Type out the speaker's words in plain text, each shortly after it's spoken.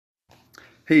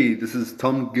Hey, this is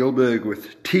Tom Gilberg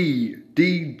with TDGT,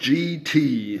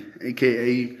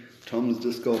 aka Tom's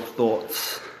Disc Golf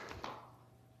Thoughts.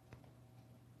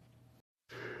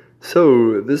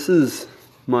 So, this is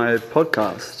my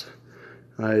podcast.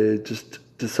 I just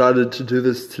decided to do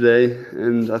this today,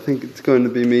 and I think it's going to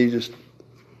be me just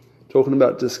talking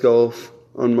about disc golf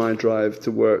on my drive to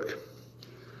work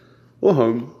or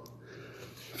home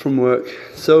from work.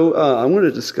 So, I'm going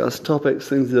to discuss topics,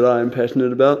 things that I'm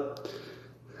passionate about,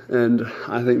 and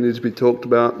I think need to be talked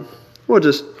about, or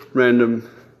just random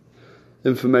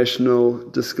informational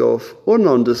disc golf or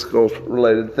non-disc golf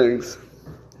related things.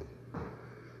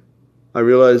 I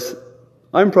realize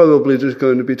I'm probably just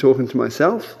going to be talking to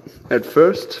myself at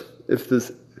first. If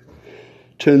this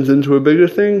turns into a bigger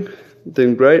thing,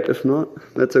 then great. If not,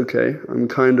 that's okay. I'm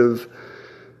kind of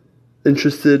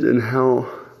interested in how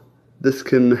this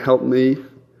can help me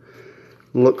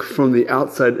look from the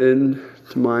outside in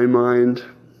to my mind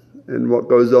and what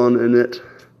goes on in it.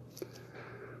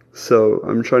 So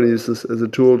I'm trying to use this as a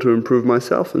tool to improve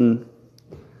myself, and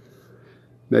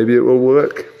maybe it will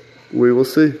work. We will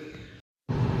see.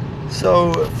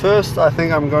 So first, I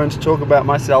think I'm going to talk about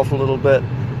myself a little bit.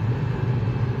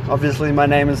 Obviously, my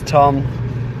name is Tom.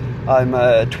 I'm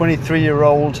a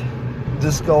 23-year-old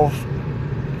disc golf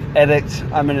addict.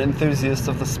 I'm an enthusiast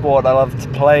of the sport. I love to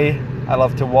play. I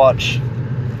love to watch.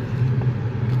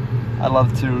 I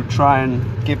love to try and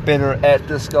get better at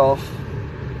disc golf.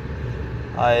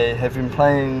 I have been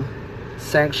playing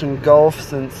sanctioned golf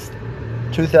since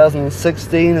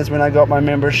 2016 is when I got my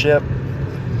membership.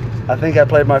 I think I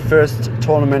played my first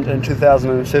tournament in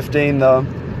 2015 though.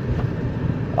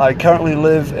 I currently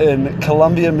live in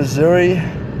Columbia, Missouri,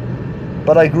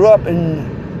 but I grew up in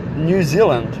New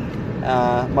Zealand.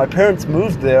 My parents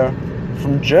moved there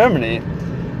from Germany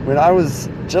when I was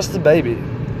just a baby.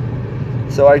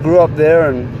 So I grew up there,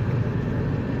 and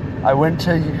I went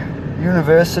to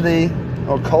university,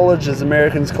 or college as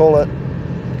Americans call it,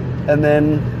 and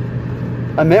then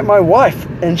I met my wife,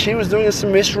 and she was doing a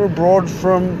semester abroad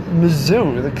from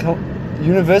Mizzou, the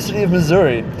University of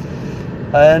Missouri,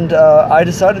 and I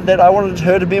decided that I wanted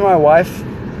her to be my wife,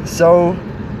 so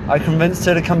I convinced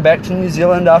her to come back to New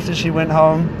Zealand after she went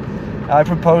home. I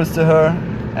proposed to her,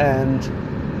 and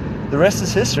the rest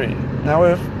is history. Now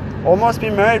we've almost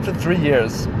been married for 3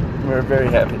 years. We're very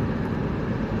happy.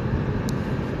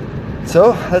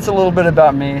 So that's a little bit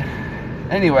about me.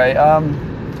 Anyway,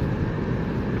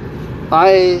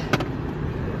 my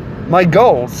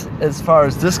goals as far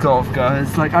as disc golf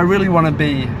goes, I really want to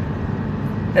be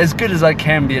as good as I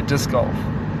can be at disc golf.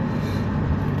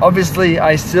 Obviously,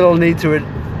 I still need to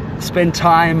spend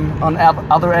time on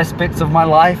other aspects of my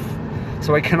life,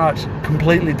 so I cannot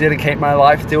completely dedicate my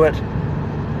life to it.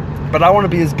 But I want to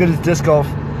be as good at disc golf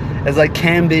as I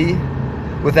can be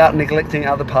without neglecting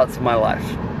other parts of my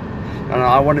life. And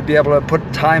I want to be able to put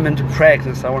time into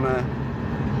practice. I want to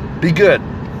be good.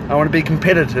 I want to be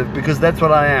competitive, because that's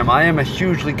what I am. I am a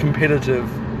hugely competitive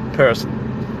person.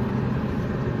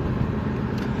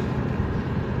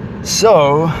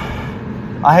 So,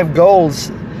 I have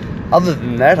goals other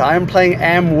than that. I am playing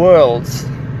AM Worlds,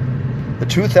 the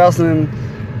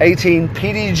 2018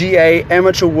 PDGA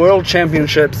Amateur World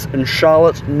Championships in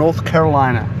Charlotte, North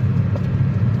Carolina,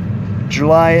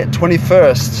 July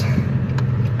 21st.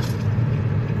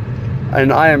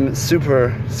 And I am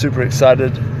super, super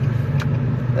excited.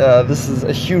 This is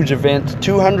a huge event.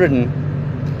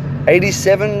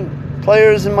 287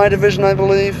 players in my division, I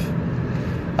believe.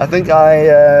 I think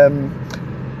I'm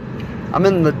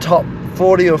in the top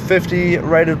 40 or 50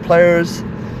 rated players.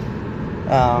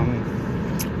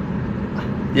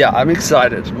 Yeah, I'm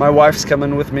excited. My wife's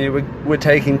coming with me. We're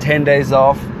taking 10 days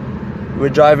off. We're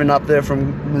driving up there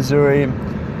from Missouri.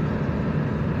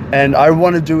 And I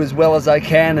want to do as well as I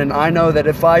can. And I know that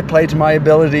if I play to my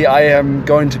ability, I am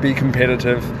going to be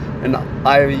competitive. And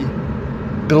I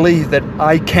believe that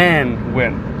I can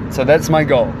win. So that's my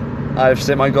goal. I've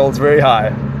set my goals very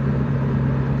high.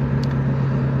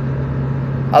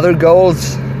 Other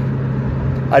goals,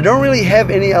 I don't really have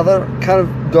any other kind of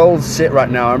goals set right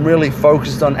now. I'm really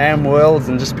focused on AM Worlds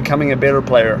and just becoming a better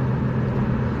player.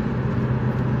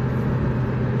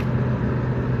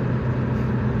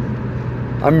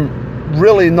 I'm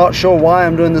really not sure why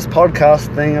I'm doing this podcast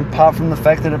thing, apart from the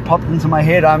fact that it popped into my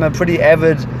head. I'm a pretty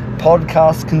avid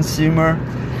podcast consumer,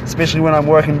 especially when I'm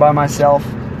working by myself.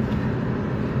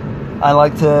 I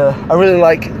really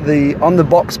like the On The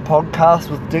Box podcast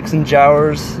with Dixon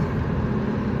Jowers.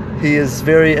 He is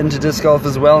very into disc golf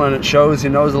as well, and it shows. He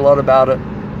knows a lot about it.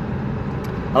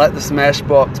 I like the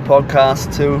Smashbox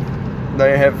podcast too.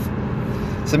 They have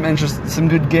some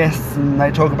good guests, and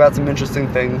they talk about some interesting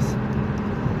things.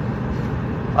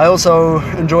 I also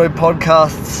enjoy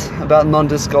podcasts about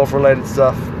non-disc golf related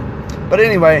stuff. But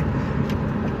anyway,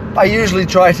 I usually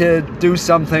try to do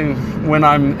something when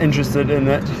I'm interested in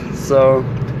it, so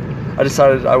I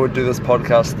decided I would do this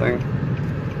podcast thing.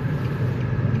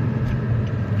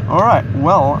 Alright,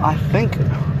 well, I think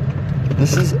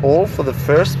this is all for the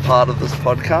first part of this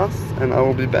podcast, and I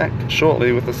will be back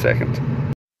shortly with the second.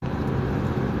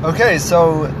 Okay,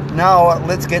 so now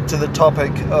let's get to the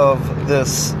topic of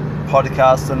this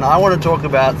podcast, and I want to talk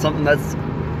about something that's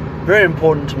very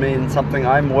important to me and something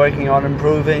I'm working on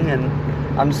improving, and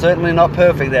I'm certainly not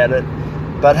perfect at it,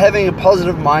 but having a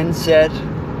positive mindset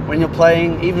when you're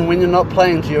playing, even when you're not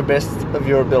playing to your best of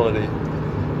your ability.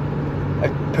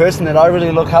 A person that I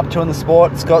really look up to in the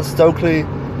sport, Scott Stokely,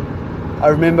 I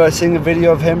remember seeing a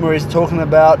video of him where he's talking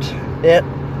about it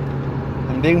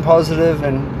and being positive,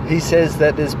 and he says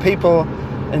that there's people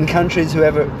in countries who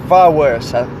have it far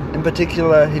worse. In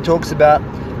particular, he talks about,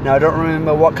 now I don't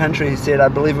remember what country he said, I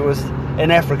believe it was in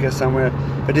Africa somewhere,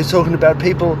 but he's talking about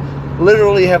people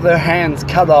literally have their hands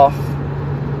cut off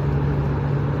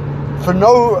for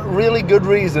no really good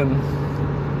reason,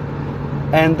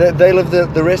 and they live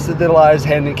the rest of their lives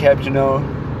handicapped, you know.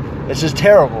 It's just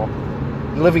terrible.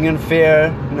 Living in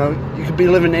fear, you know, you could be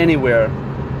living anywhere,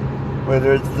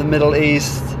 whether it's the Middle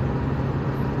East,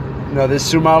 you know, there's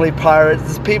Somali pirates,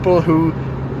 there's people who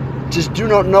just do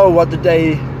not know what the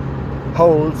day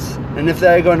holds, and if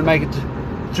they're going to make it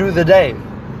through the day,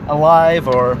 alive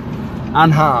or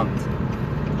unharmed.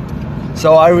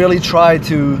 So I really try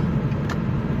to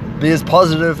be as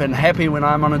positive and happy when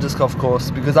I'm on a disc golf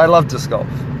course, because I love disc golf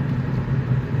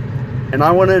and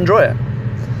I want to enjoy it.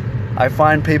 I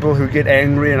find people who get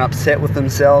angry and upset with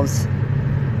themselves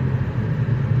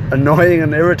annoying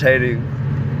and irritating.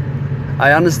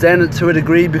 I understand it to a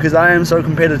degree because I am so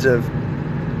competitive,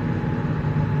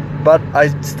 but I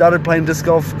started playing disc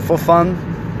golf for fun,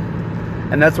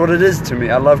 and that's what it is to me.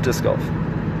 I love disc golf.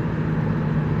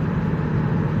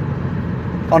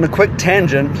 On a quick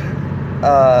tangent,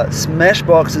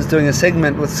 Smashbox is doing a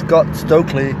segment with Scott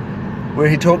Stokely where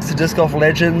he talks to disc golf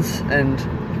legends and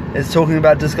is talking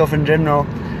about disc golf in general,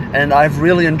 and I've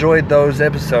really enjoyed those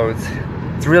episodes.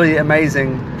 It's really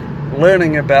amazing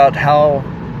learning about how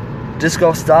disc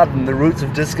golf started and the roots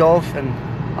of disc golf, and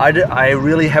I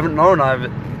really haven't known.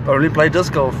 I've only played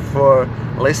disc golf for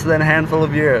less than a handful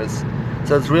of years,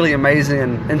 so it's really amazing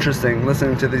and interesting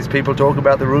listening to these people talk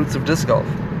about the roots of disc golf.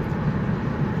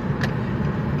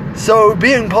 So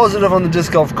being positive on the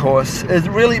disc golf course, it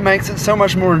really makes it so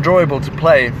much more enjoyable to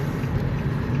play.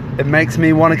 It makes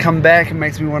me want to come back, it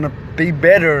makes me want to be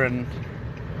better and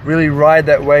really ride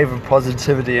that wave of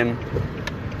positivity. And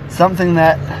something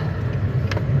that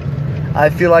I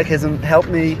feel like has helped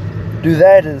me do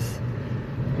that is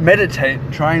meditate,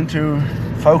 trying to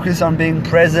focus on being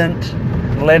present,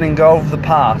 letting go of the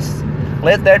past.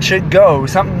 Let that shit go.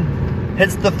 Something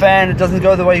hits the fan, it doesn't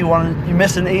go the way you want it, you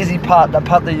miss an easy putt, that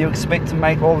putt that you expect to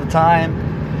make all the time.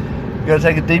 You gotta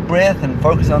take a deep breath and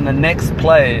focus on the next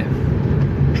play,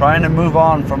 trying to move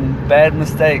on from bad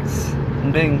mistakes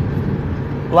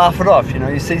and laugh it off. You know,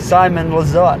 you see Simon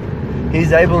Lizotte,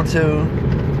 he's able to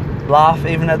laugh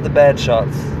even at the bad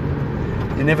shots.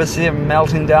 You never see him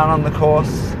melting down on the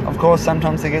course. Of course,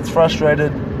 sometimes he gets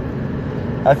frustrated.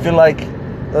 I feel like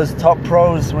those top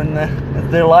pros, when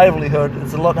their livelihood,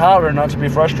 it's a lot harder not to be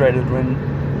frustrated when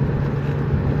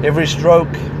every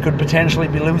stroke could potentially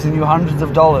be losing you hundreds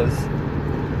of dollars.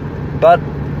 But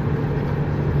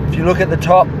if you look at the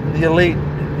top, the elite,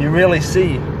 you really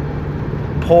see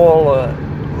Paul or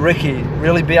Ricky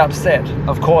really be upset.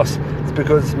 Of course, it's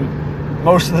because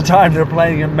most of the time they're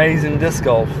playing amazing disc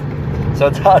golf, so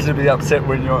it's hard to be upset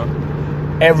when you're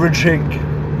averaging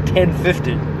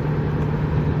 1050.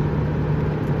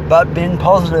 But being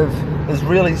positive is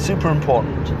really super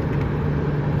important,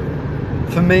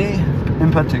 for me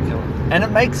in particular. And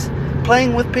it makes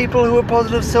playing with people who are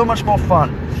positive so much more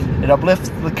fun. It uplifts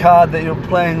the card that you're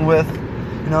playing with.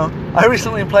 You know, I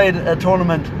recently played a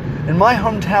tournament in my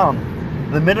hometown,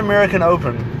 the Mid-American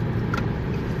Open,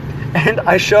 and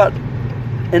I shot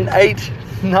an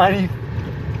 890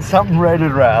 something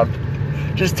rated round.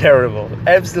 Just terrible.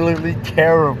 Absolutely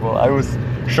terrible. I was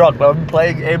shocked. I'm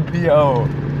playing MPO.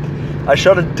 I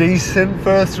shot a decent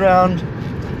first round.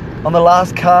 On the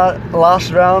last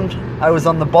round, I was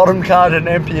on the bottom card in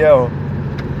MPO.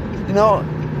 You know,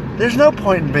 there's no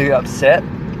point in being upset.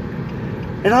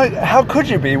 You know, how could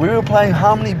you be? We were playing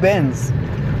Harmony Bends,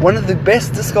 one of the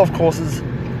best disc golf courses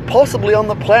possibly on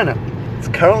the planet. It's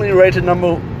currently rated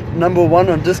number 1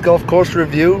 on Disc Golf Course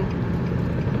Review.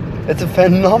 It's a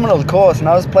phenomenal course, and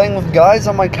I was playing with guys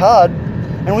on my card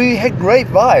and we had great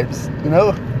vibes, you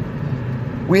know.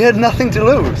 We had nothing to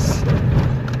lose.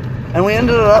 And we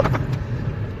ended up,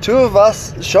 2 of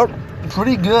us shot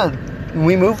pretty good. And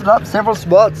we moved up several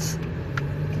spots.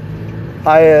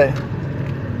 I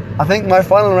think my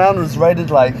final round was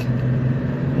rated like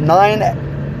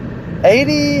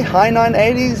 980, high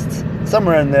 980s,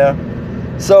 somewhere in there.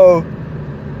 So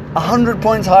 100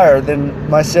 points higher than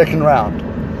my second round.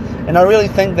 And I really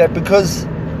think that because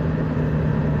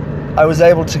I was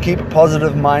able to keep a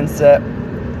positive mindset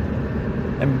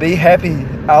and be happy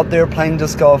out there playing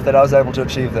disc golf, that I was able to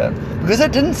achieve that. Because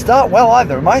it didn't start well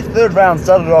either. My third round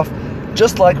started off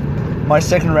just like my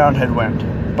second round had went.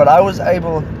 But I was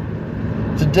able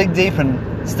to dig deep and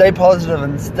stay positive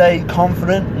and stay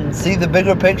confident and see the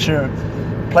bigger picture,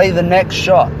 play the next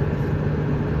shot.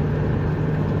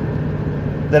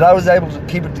 That I was able to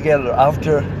keep it together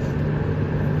after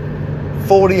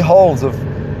 40 holes of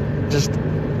just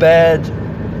bad,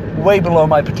 way below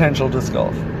my potential disc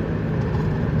golf.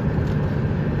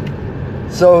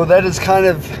 So that is kind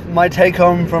of my take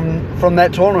home from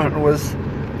that tournament, was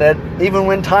that even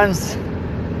when times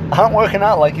aren't working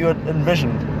out like you had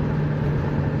envisioned,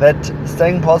 that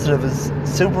staying positive is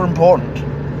super important.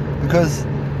 Because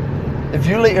if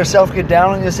you let yourself get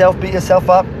down on yourself, beat yourself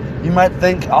up, you might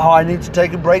think, oh, I need to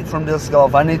take a break from disc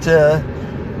golf. I need to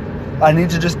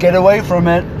just get away from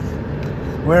it.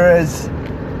 Whereas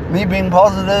me being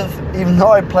positive, even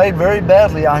though I played very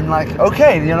badly, I'm like,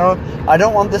 okay, you know, I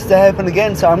don't want this to happen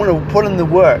again, so I'm going to put in the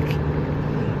work.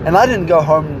 And I didn't go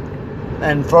home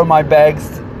and throw my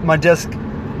discs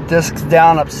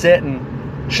down upset and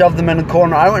shove them in a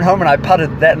corner. I went home and I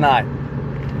putted that night.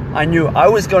 I knew I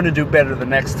was going to do better the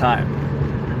next time.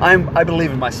 I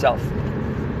believe in myself.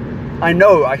 I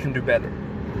know I can do better.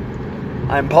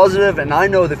 I'm positive, and I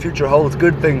know the future holds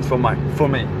good things for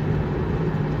me.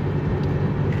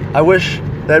 I wish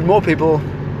that more people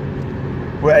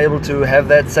were able to have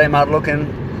that same outlook, and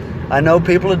I know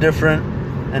people are different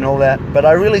and all that, but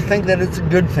I really think that it's a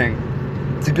good thing.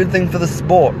 It's a good thing for the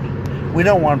sport. We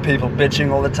don't want people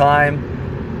bitching all the time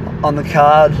on the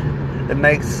card. It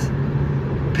makes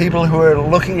people who are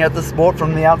looking at the sport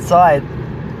from the outside,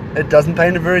 it doesn't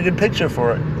paint a very good picture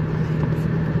for it.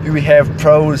 We have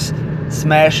pros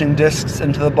smashing discs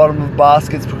into the bottom of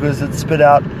baskets because it's spit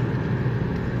out.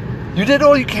 You did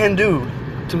all you can do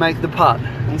to make the putt,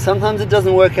 and sometimes it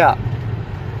doesn't work out.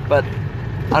 But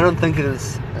I don't think it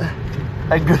is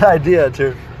a good idea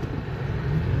to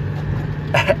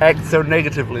act so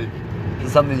negatively to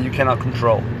something you cannot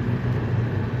control.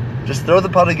 Just throw the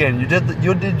putt again.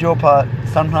 You did your part.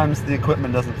 Sometimes the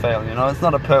equipment doesn't fail, you know. It's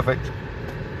not a perfect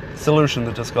solution,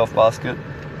 the disc golf basket.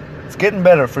 It's getting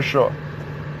better for sure.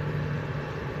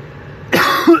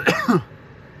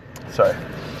 Sorry.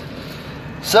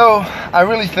 So, I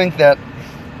really think that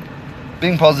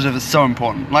being positive is so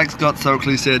important. Like Scott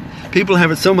Stokely said, people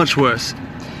have it so much worse.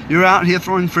 You're out here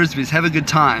throwing frisbees, have a good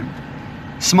time.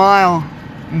 Smile,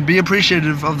 and be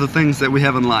appreciative of the things that we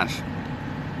have in life.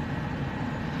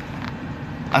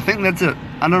 I think that's it.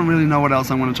 I don't really know what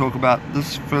else I want to talk about.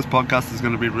 This first podcast is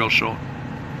going to be real short.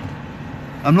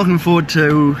 I'm looking forward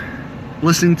to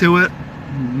listening to it.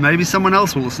 Maybe someone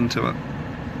else will listen to it.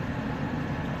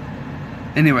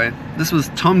 Anyway, this was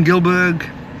Tom Gilberg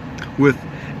with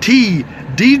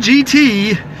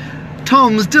TDGT,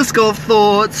 Tom's Disc Golf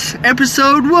Thoughts,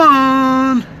 Episode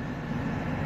 1.